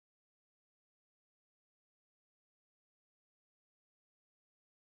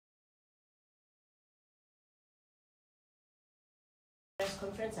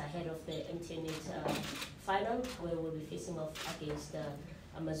conference ahead of the MTN8 final, where we'll be facing off against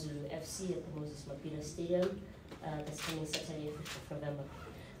AmaZulu FC at the Mabhida Stadium. That's coming Saturday, 5th of November.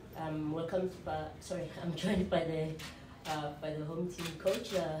 I'm joined by the home team coach,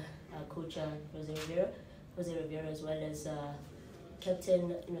 Coach José Riveiro, as well as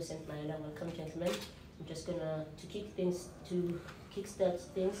Captain Innocent Maela. Welcome, gentlemen. I'm just gonna kickstart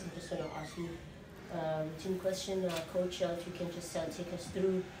things. I'm just gonna ask you routine question, Coach. If you can just take us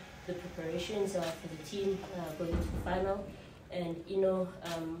through the preparations for the team going to the final, and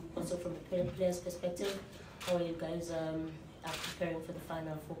also from the players' perspective, how are you guys preparing for the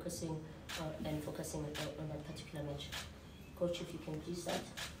final, focusing on that particular match? Coach, if you can please start.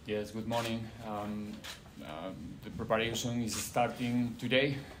 Yes, good morning. The preparation is starting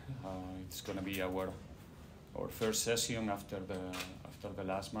today. It's going to be our first session after the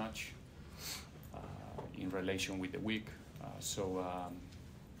last match in relation with the week.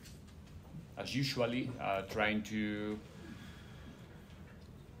 As usually, trying to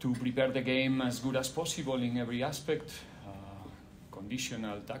prepare the game as good as possible in every aspect,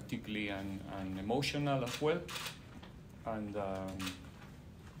 conditional, tactically, and emotional as well. And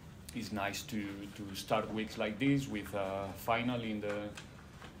it's nice to start weeks like this with a final in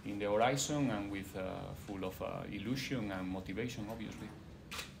the horizon and with full of illusion and motivation, obviously.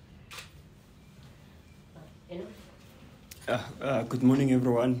 Good morning,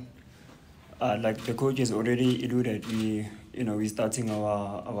 everyone. Like the coach has already alluded, we're starting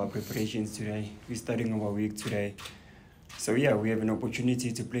our preparations today. We're starting our week today. So yeah, we have an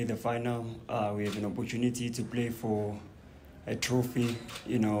opportunity to play the final. We have an opportunity to play for a trophy.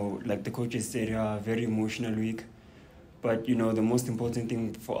 Like the coach has said, a very emotional week. But the most important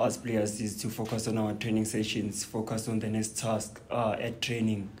thing for us players is to focus on our training sessions, focus on the next task at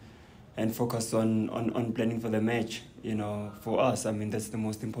training, and focus on planning for the match. For us, that's the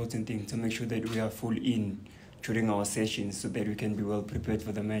most important thing, to make sure that we are full in during our sessions so that we can be well prepared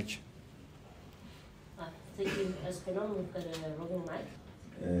for the match. Thank you. Espenon, we've got a roving mic.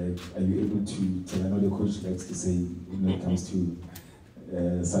 Are you able to tell? I know the coach likes to say when it comes to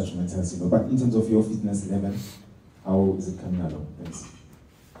such matters, but in terms of your fitness level, how is it coming along? Thanks.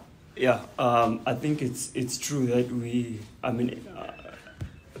 Yeah, I think it's true that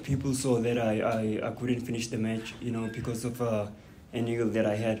people saw that I couldn't finish the match, because of an injury that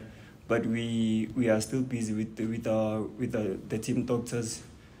I had. But we are still busy with the team doctors.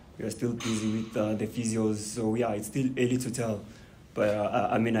 We are still busy with the physios. So yeah, it's still early to tell. But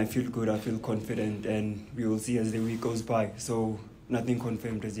I feel good. I feel confident, and we will see as the week goes by. So nothing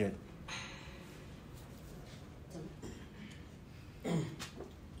confirmed as yet.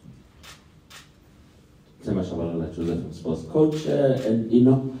 José from Sports. Coach, and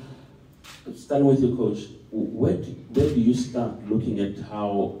starting with you, Coach, where do you start looking at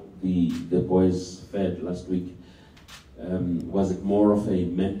how the boys fared last week? Was it more of a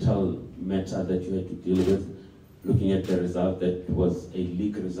mental matter that you had to deal with, looking at the result that was a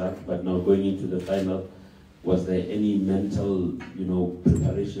league result, but now going into the final, was there any mental,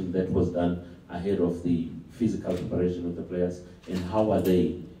 preparation that was done ahead of the physical preparation of the players, and how are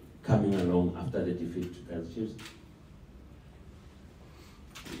they coming along after the defeat to Kaizer Chiefs?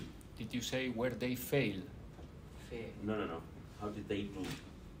 Did you say where they fail? No. How did they do?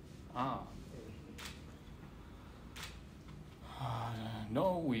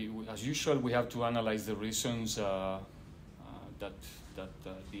 No, we as usual we have to analyze the reasons that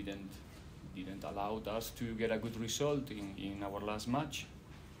didn't allow us to get a good result in our last match.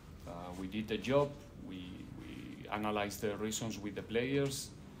 We did the job. We analyzed the reasons with the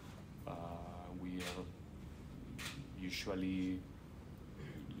players. We are usually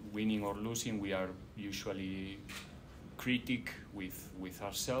winning or losing. We are usually critic with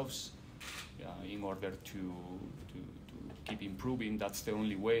ourselves in order to keep improving. That's the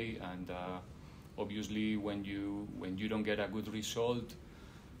only way. And obviously, when you don't get a good result,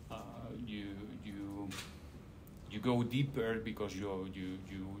 you go deeper because you're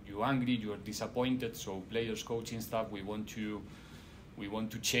angry, you're disappointed. So players, coaching staff, we want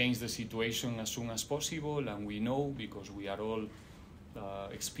to change the situation as soon as possible, and we know, because we are all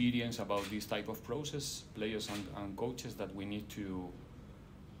experienced about this type of process, players and coaches, that we need to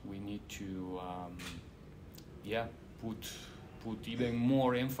put even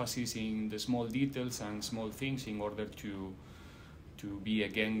more emphasis in the small details and small things in order to be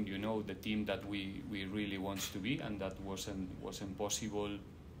again, the team that we really want to be, and that wasn't possible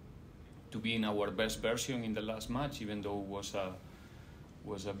to be in our best version in the last match, even though it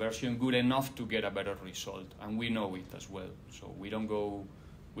was a version good enough to get a better result, and we know it as well. So we don't go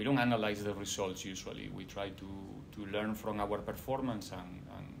we don't analyze the results usually. We try to learn from our performance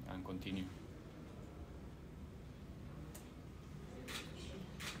and continue.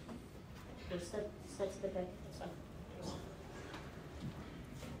 Step to the back. That's fine.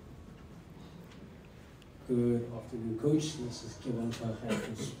 Good afternoon, Coach. This is Kevin Farhad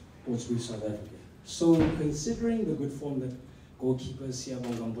from Sports Week South Africa. So, considering the good form that goalkeeper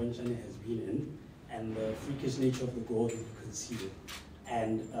Siyabonga Mbonchane has been in, and the freakish nature of the goal that he conceded,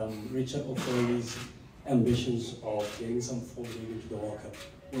 and Richard Ofori's ambitions of getting some form into the World Cup,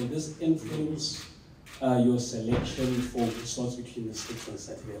 will this influence your selection for slots between the sticks on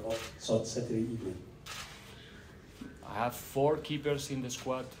Saturday or Saturday evening? I have 4 keepers in the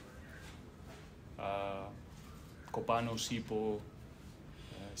squad. Copano, Sipo,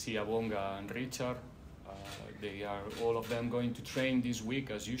 Siyabonga and Richard. They are all of them going to train this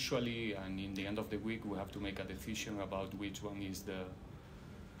week as usually, and in the end of the week we have to make a decision about which one is the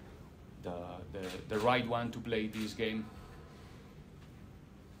right one to play this game.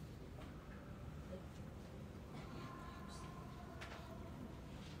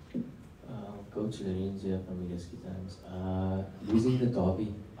 Coach Lorenzo here from Media Times. Losing the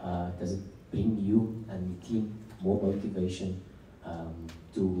derby, does it bring you and the team more motivation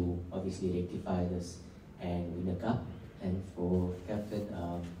to obviously rectify this and win a cup? And for Captain,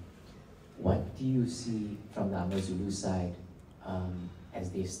 what do you see from the AmaZulu side as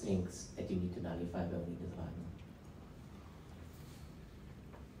their strengths that you need to nullify by winning the final?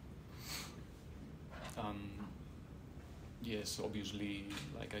 Yes, obviously,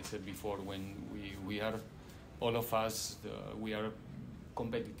 like I said before, when we are, all of us, we are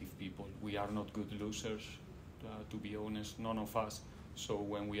competitive people. We are not good losers, to be honest, none of us. So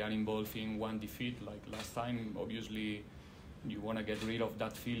when we are involved in one defeat, like last time, obviously, you want to get rid of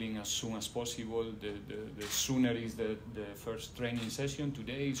that feeling as soon as possible. The sooner is the first training session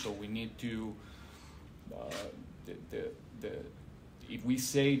today, so we need to, if we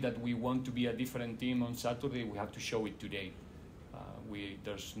say that we want to be a different team on Saturday, we have to show it today.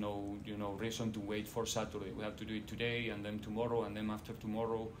 There's no reason to wait for Saturday. We have to do it today, and then tomorrow, and then after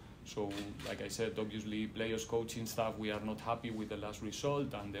tomorrow. So, like I said, obviously, players, coaching staff, we are not happy with the last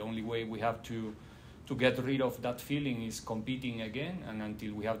result, and the only way we have to get rid of that feeling is competing again, and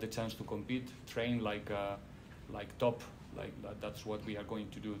until we have the chance to compete, train like top, like that's what we are going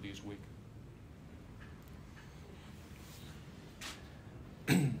to do this week.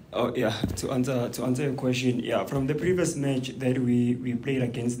 Oh yeah, to answer your question, yeah, from the previous match that we played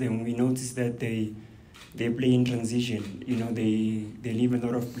against them, we noticed that they play in transition. They leave a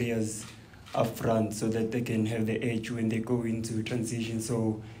lot of players up front so that they can have the edge when they go into transition.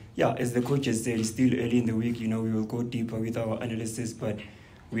 So yeah, as the coaches said, it's still early in the week. We will go deeper with our analysis, but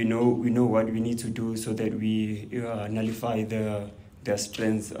we know what we need to do so that we nullify their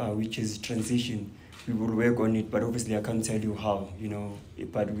strengths, which is transition. We will work on it, but obviously I can't tell you how,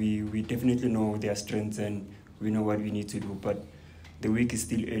 but we definitely know their strengths and we know what we need to do, but the week is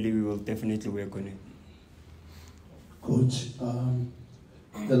still early, we will definitely work on it. Coach,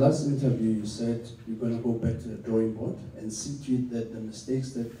 the last interview you said you're going to go back to the drawing board and see to it that the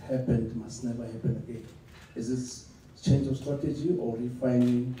mistakes that happened must never happen again. Is this change of strategy or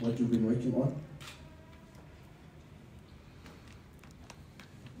refining what you've been working on?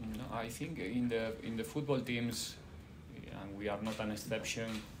 I think in the football teams, and we are not an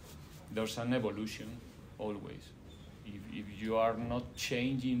exception, there's an evolution always. If you are not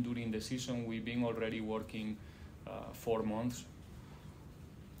changing during the season, we've been already working 4 months,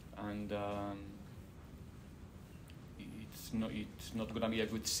 and it's not going to be a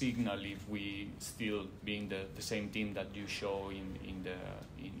good signal if we still being the same team that you show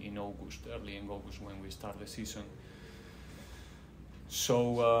in August, early in August when we start the season.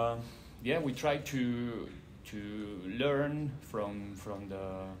 So yeah, we try to learn from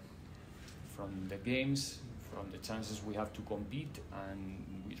the games, from the chances we have to compete, and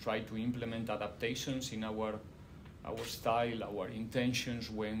we try to implement adaptations in our style, our intentions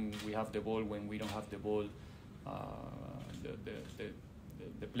when we have the ball, when we don't have the ball.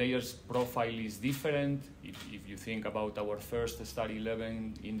 The players' profile is different. If you think about our first start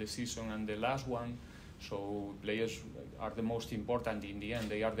 11 in the season and the last one. So players are the most important in the end.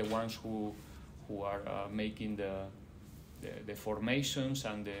 They are the ones who are making the formations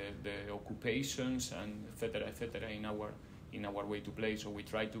and the occupations and etc. in our way to play. So we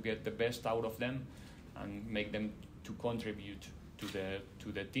try to get the best out of them and make them to contribute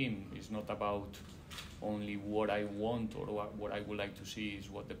to the team. It's not about only what I want or what I would like to see. Is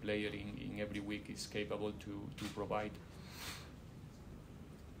what the player in every week is capable to provide.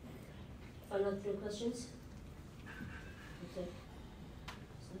 Final 3 questions? Okay.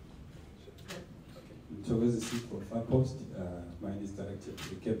 José for Far Post. Mine is directed to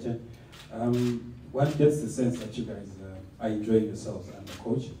the captain. One gets the sense that you guys are enjoying yourselves and the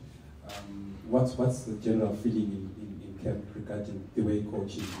coach. What's the general feeling in camp regarding the way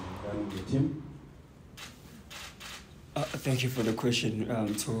coach is running the team? Thank you for the question.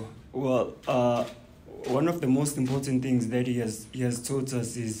 One of the most important things that he has taught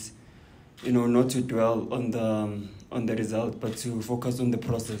us is, not to dwell on the result, but to focus on the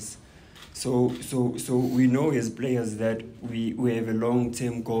process. So we know as players that we have a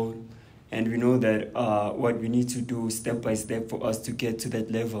long-term goal, and we know that what we need to do step by step for us to get to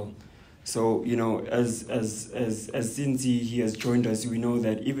that level. So as since he has joined us, we know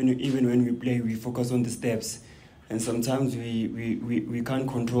that even when we play, we focus on the steps, and sometimes we can't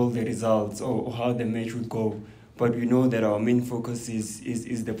control the results or how the match will go. But we know that our main focus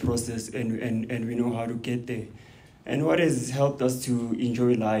is the process, and we know how to get there. And what has helped us to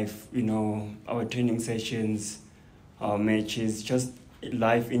enjoy life, our training sessions, our matches, just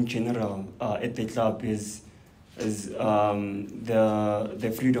life in general at the club is the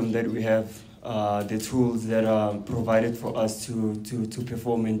freedom that we have, the tools that are provided for us to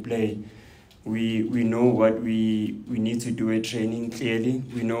perform and play. We know what we need to do at training clearly.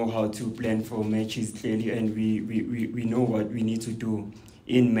 We know how to plan for matches clearly, and we know what we need to do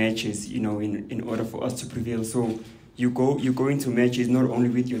in matches, in order for us to prevail. So you go into matches not only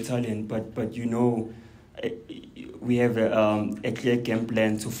with your talent, but we have a clear game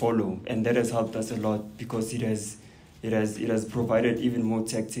plan to follow, and that has helped us a lot because it has provided even more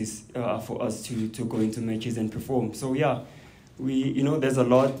tactics for us to go into matches and perform. So yeah. There's a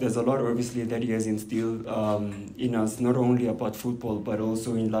lot obviously that he has instilled in us, not only about football, but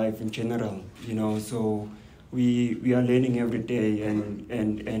also in life in general, so we are learning every day,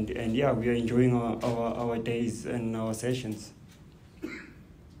 and yeah, we are enjoying our days and our sessions.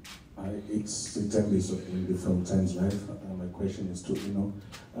 It's exactly so from Times Life. My question is to do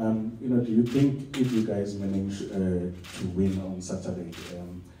you think if you guys manage to win on Saturday,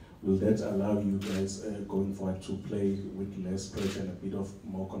 will that allow you guys going forward to play with less pressure and a bit of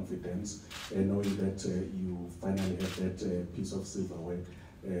more confidence, knowing that you finally have that piece of silverware,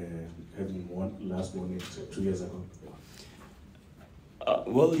 having last won it 2 years ago?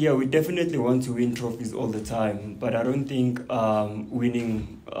 We definitely want to win trophies all the time, but I don't think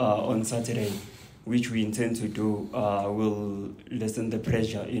winning on Saturday, which we intend to do, will lessen the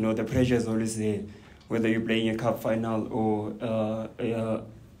pressure. The pressure is always there, whether you're playing a cup final or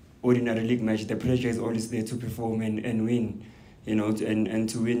ordinary league match. The pressure is always there to perform and win, and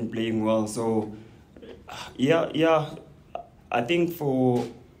to win playing well. So, I think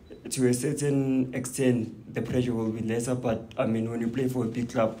to a certain extent, the pressure will be lesser. But I mean, when you play for a big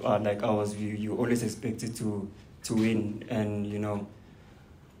club like ours, you always expect it to win, and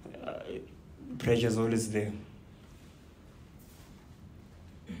pressure is always there.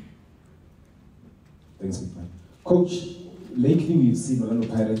 Thanks, man. Coach, lately we've seen Orlando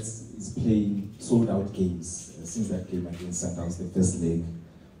Pirates is playing sold-out games since that game against Sundowns, the first leg.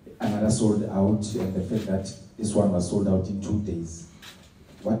 Another sold out, and the fact that this one was sold out in 2 days.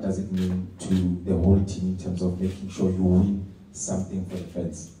 What does it mean to the whole team in terms of making sure you win something for the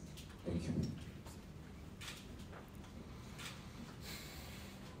fans? Thank you.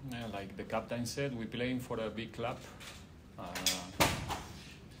 Yeah, like the captain said, we're playing for a big club.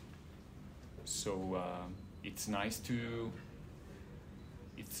 So it's nice to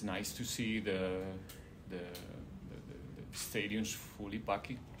see the stadiums fully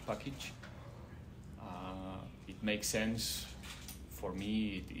packaged. It makes sense for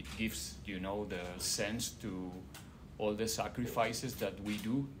me. It gives the sense to all the sacrifices that we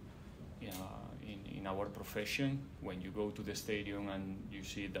do in our profession. When you go to the stadium and you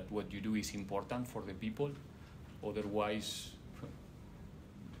see that what you do is important for the people, otherwise,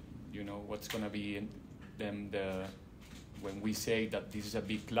 what's gonna be when we say that this is a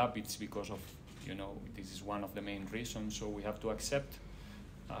big club, it's because of this is one of the main reasons. So we have to accept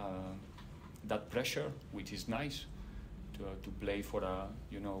that pressure, which is nice to play for a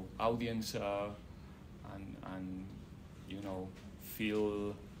audience and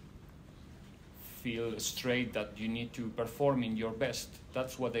feel straight that you need to perform in your best.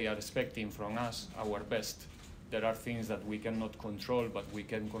 That's what they are expecting from us, our best. There are things that we cannot control, but we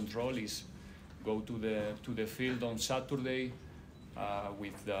can control is go to the field on Saturday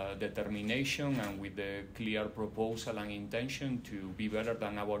with the determination and with the clear proposal and intention to be better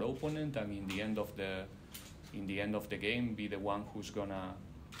than our opponent, and in the end of the game be the one who's gonna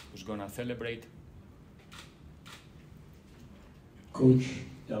celebrate. Coach,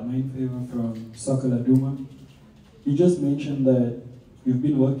 my main favor from Soccer La Duma. You just mentioned that you've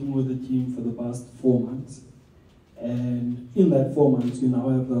been working with the team for the past 4 months, and in that 4 months, you now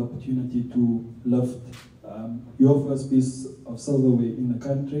have the opportunity to lift your first piece of silverware in the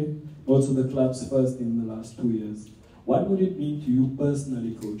country, also the club's first in the last 2 years. What would it mean to you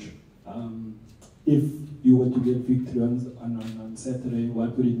personally, Coach, if you were to get victory on Saturday?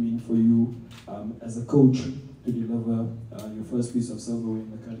 What would it mean for you as a coach to deliver your first piece of silverware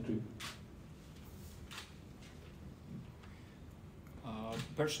in the country?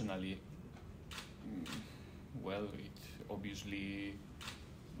 Personally, well, it obviously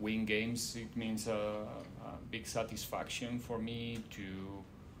win games. It means a big satisfaction for me to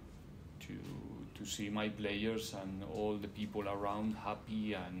see my players and all the people around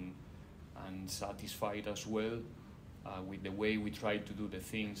happy and satisfied as well with the way we try to do the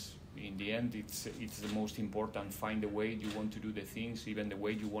things. In the end, it's the most important. Find the way you want to do the things, even the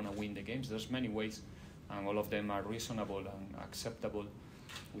way you want to win the games. There's many ways, and all of them are reasonable and acceptable.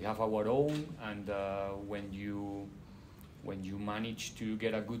 We have our own, and when you manage to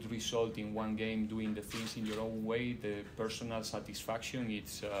get a good result in one game doing the things in your own way, the personal satisfaction,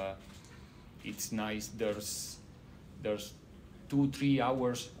 it's nice. There's 2-3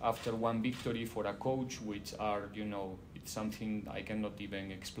 hours after one victory for a coach, which are, it's something I cannot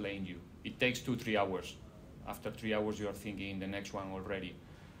even explain you. It takes 2-3 hours. After 3 hours, you are thinking the next one already.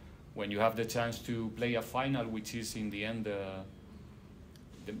 When you have the chance to play a final, which is in the end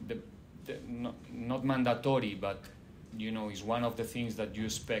not mandatory, but is one of the things that you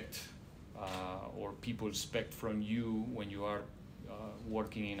expect or people expect from you when you are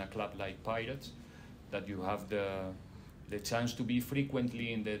working in a club like Pirates, that you have the chance to be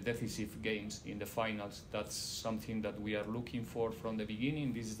frequently in the decisive games, in the finals. That's something that we are looking for from the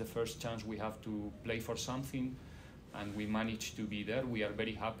beginning. This is the first chance we have to play for something, and we managed to be there. We are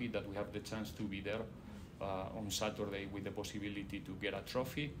very happy that we have the chance to be there on Saturday with the possibility to get a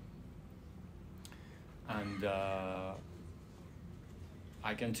trophy. And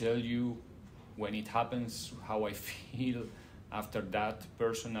I can tell you when it happens how I feel after that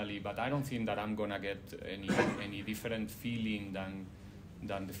personally, but I don't think that I'm gonna get any different feeling than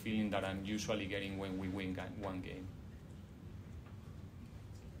the feeling that I'm usually getting when we win one game.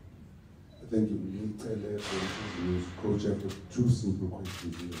 Thank you. Coach, I have 2 simple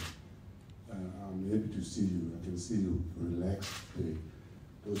questions here. I'm happy to see you. I can see you relaxed today.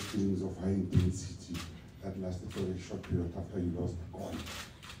 Those feelings of high intensity that lasted for a short period after you lost the coin.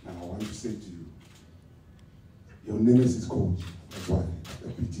 And I want to say to you, your nemesis coach, that's why, after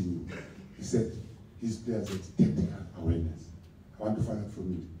beating you, he said his players had tactical awareness. I want to find out from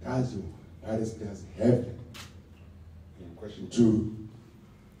you, does your Pirates players have that? And question 2.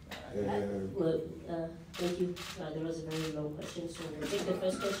 Thank you. There was a very long question, so we'll take the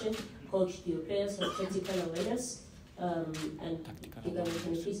first question. Coach, do your players have tactical awareness? And can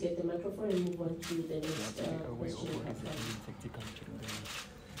you please get the microphone and move on to the next question? You understand?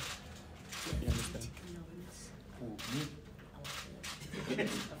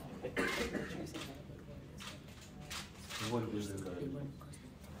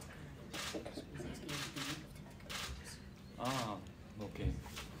 Okay.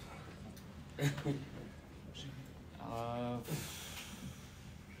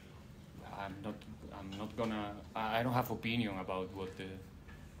 I'm not gonna. I don't have opinion about what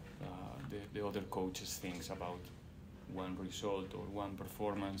the other coaches thinks about one result or one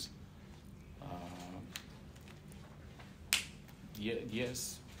performance.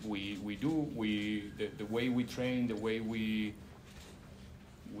 Yes, we do. The way we train, the way we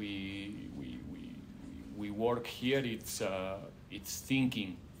work here, it's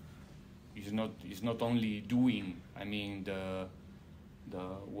thinking. It's not only doing. I mean,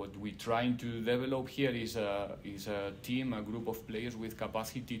 what we're trying to develop here is a team, a group of players with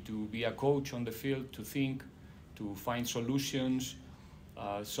capacity to be a coach on the field, to think, to find solutions.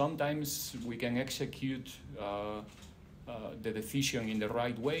 Sometimes we can execute the decision in the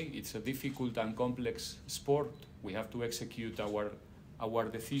right way. It's a difficult and complex sport. We have to execute our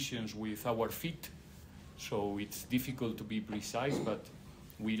decisions with our feet, so it's difficult to be precise, but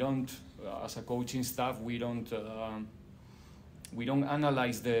we don't, as a coaching staff, we don't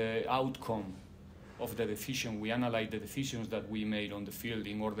analyze the outcome of the decision. We analyze the decisions that we made on the field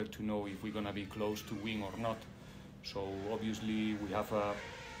in order to know if we're going to be close to win or not. So obviously we have a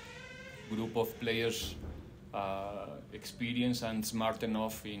group of players experienced and smart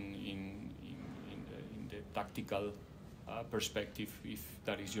enough in the tactical perspective, if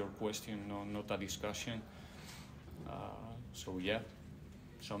that is your question, not a discussion. So yeah,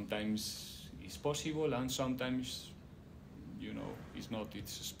 sometimes it's possible and sometimes, it's not.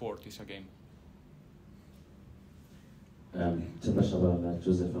 It's a sport, it's a game.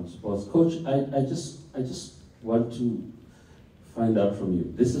 José from Sports. Coach, I just want to find out from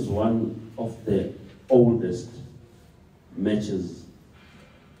you. This is one of the oldest matches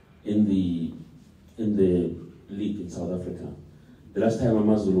in the league in South Africa. The last time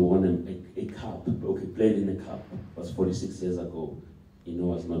AmaZulu won a cup, okay, played in a cup, was 46 years ago.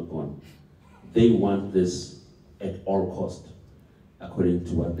 Was not gone. They want this at all cost, according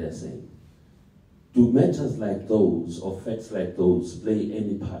to what they're saying. Do matters like those, or facts like those, play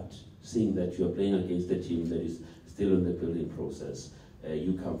any part, seeing that you're playing against a team that is still in the building process?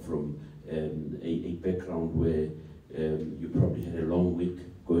 You come from a background where you probably had a long week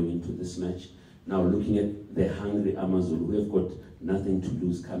going into this match. Now looking at the hungry AmaZulu who have got nothing to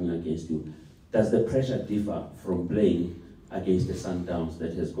lose coming against you, does the pressure differ from playing against the Sundowns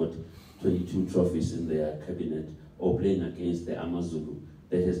that has got 22 trophies in their cabinet, or playing against the AmaZulu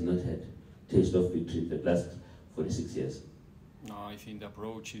that has not had taste of victory the last 46 years? No, I think the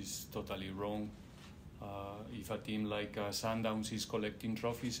approach is totally wrong. If a team like Sundowns is collecting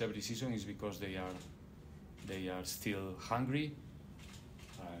trophies every season, it's because they are still hungry,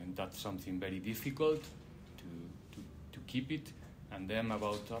 and that's something very difficult to keep it. And then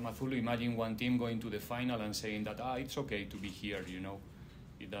about AmaZulu, imagine one team going to the final and saying that it's okay to be here,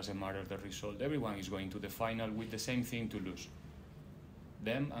 it doesn't matter the result. Everyone is going to the final with the same thing to lose.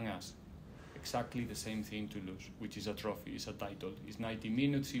 Them and us. Exactly the same thing to lose, which is a trophy, it's a title. It's 90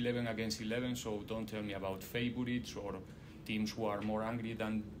 minutes, 11 against 11, so don't tell me about favorites or teams who are more hungry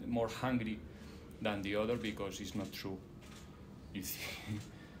than the other, because it's not true.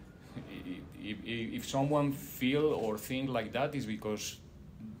 If someone feel or think like that, is because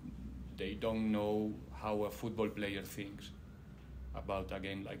they don't know how a football player thinks about a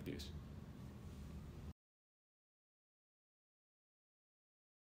game like this.